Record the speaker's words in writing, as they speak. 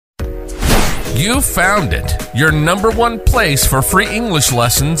You found it, your number one place for free English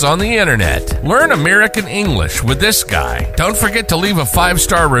lessons on the internet. Learn American English with this guy. Don't forget to leave a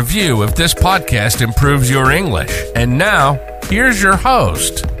 5-star review if this podcast improves your English. And now, here's your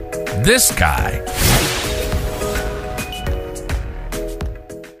host, this guy.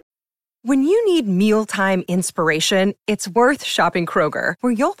 When you need mealtime inspiration, it's worth shopping Kroger,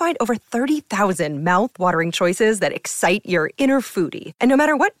 where you'll find over 30,000 mouth-watering choices that excite your inner foodie. And no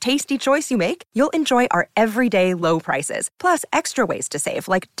matter what tasty choice you make, you'll enjoy our everyday low prices, plus extra ways to save,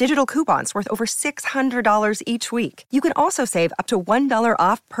 like digital coupons worth over $600 each week. You can also save up to $1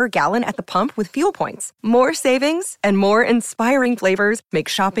 off per gallon at the pump with fuel points. More savings and more inspiring flavors make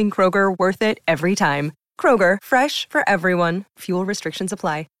shopping Kroger worth it every time. Kroger, fresh for everyone. Fuel restrictions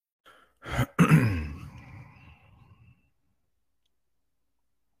apply.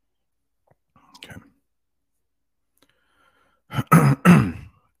 Okay.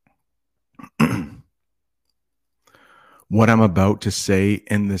 What I'm about to say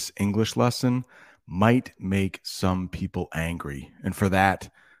in this English lesson might make some people angry, and for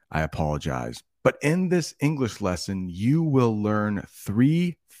that, I apologize. But in this English lesson, you will learn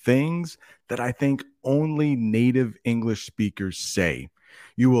 3 things that I think only native English speakers say.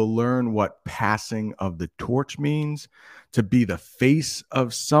 You will learn what passing of the torch means, to be the face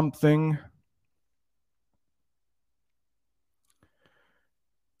of something,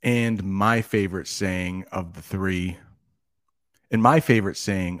 and my favorite saying of the 3. And my favorite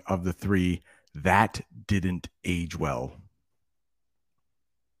saying of the 3, that didn't age well.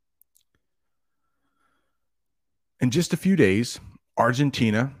 In just a few days,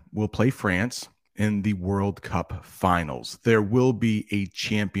 Argentina will play France in the World Cup finals. There will be a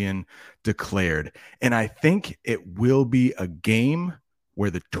champion declared, and I think it will be a game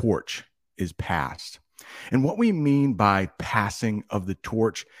where the torch is passed. And what we mean by passing of the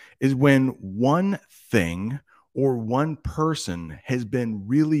torch is when one thing or one person has been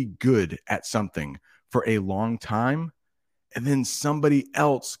really good at something for a long time, and then somebody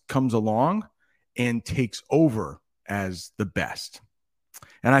else comes along and takes over as the best.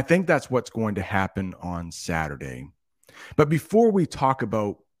 And I think that's what's going to happen on Saturday. But before we talk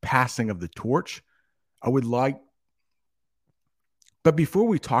about passing of the torch, I would like to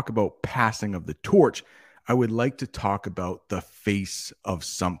talk about the face of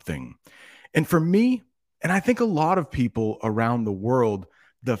something. And for me, and I think a lot of people around the world,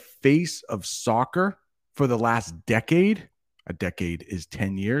 the face of soccer for the last decade, a decade is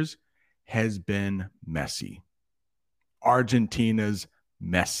 10 years, has been Messi. Argentina's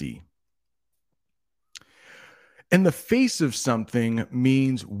Messi. And the face of something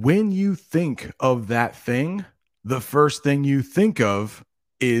means when you think of that thing, the first thing you think of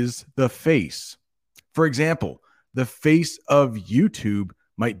is the face. For example, the face of YouTube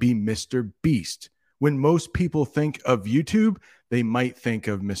might be Mr. Beast. When most people think of YouTube, they might think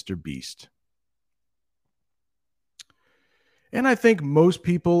of Mr. Beast. And I think most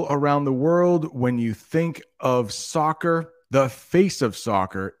people around the world, when you think of soccer, the face of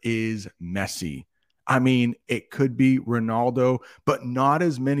soccer is Messi. I mean, it could be Ronaldo, but not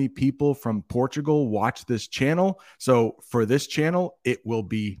as many people from Portugal watch this channel. So for this channel, it will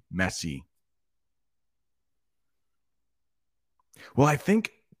be Messi. Well, I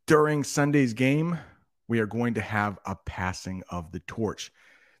think during Sunday's game, we are going to have a passing of the torch.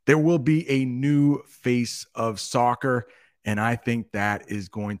 There will be a new face of soccer, and I think that is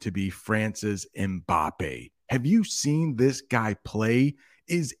going to be France's Mbappe. Have you seen this guy play?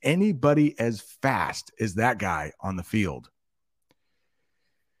 Is anybody as fast as that guy on the field?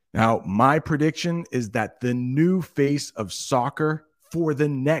 Now, my prediction is that the new face of soccer for the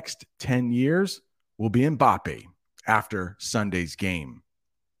next 10 years will be Mbappe after Sunday's game.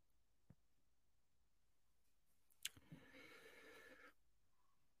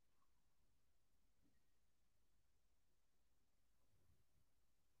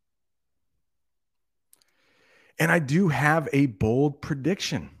 And I do have a bold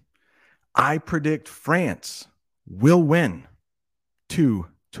prediction. I predict France will win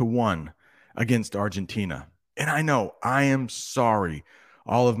 2-1 against Argentina. And I know, I am sorry,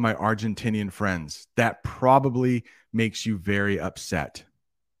 all of my Argentinian friends. That probably makes you very upset.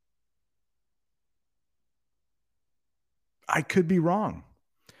 I could be wrong.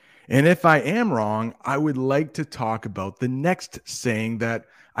 And if I am wrong, I would like to talk about the next saying that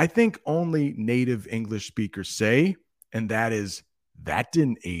I think only native English speakers say, and that is, that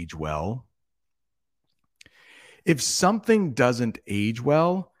didn't age well. If something doesn't age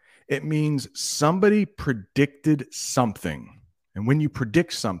well, it means somebody predicted something. And when you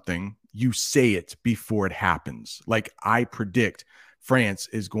predict something, you say it before it happens. Like I predict France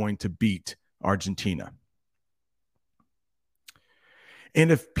is going to beat Argentina.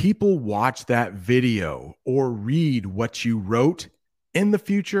 And if people watch that video or read what you wrote in the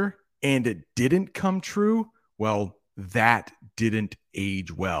future and it didn't come true, well, that didn't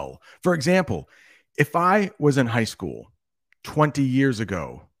age well. For example, if I was in high school 20 years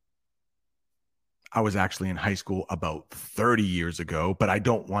ago, I was actually in high school about 30 years ago, but I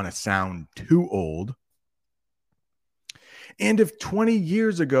don't want to sound too old. And if 20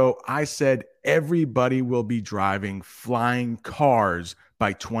 years ago I said everybody will be driving flying cars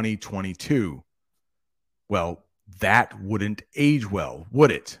by 2022, well, that wouldn't age well,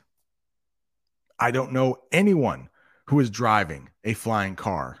 would it? I don't know anyone who is driving a flying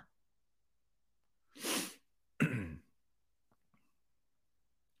car.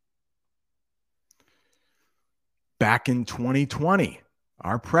 Back in 2020,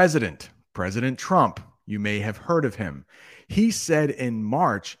 our President Trump, you may have heard of him. He said in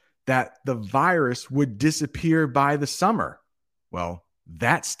March that the virus would disappear by the summer. Well,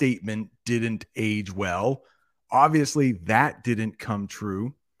 that statement didn't age well. Obviously, that didn't come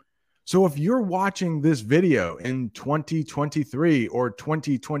true. So if you're watching this video in 2023 or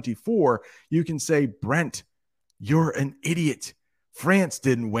 2024, you can say, Brent, you're an idiot. France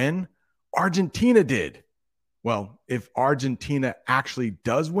didn't win. Argentina did. Well, if Argentina actually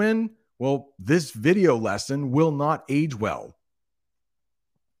does win, well, this video lesson will not age well.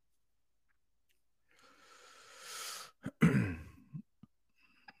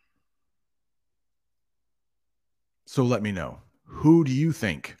 So let me know. Who do you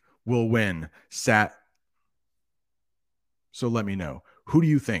think will win So let me know. Who do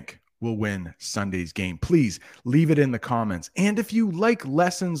you think will win Sunday's game? Please leave it in the comments. And if you like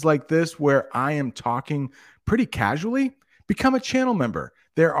lessons like this where I am talking pretty casually, become a channel member.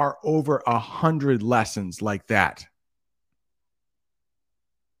 There are over 100 lessons like that.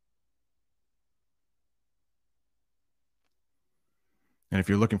 And if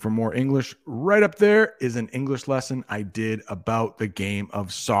you're looking for more English, right up there is an English lesson I did about the game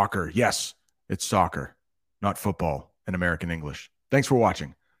of soccer. Yes, it's soccer, not football in American English. Thanks for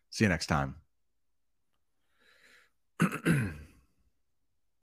watching. See you next time.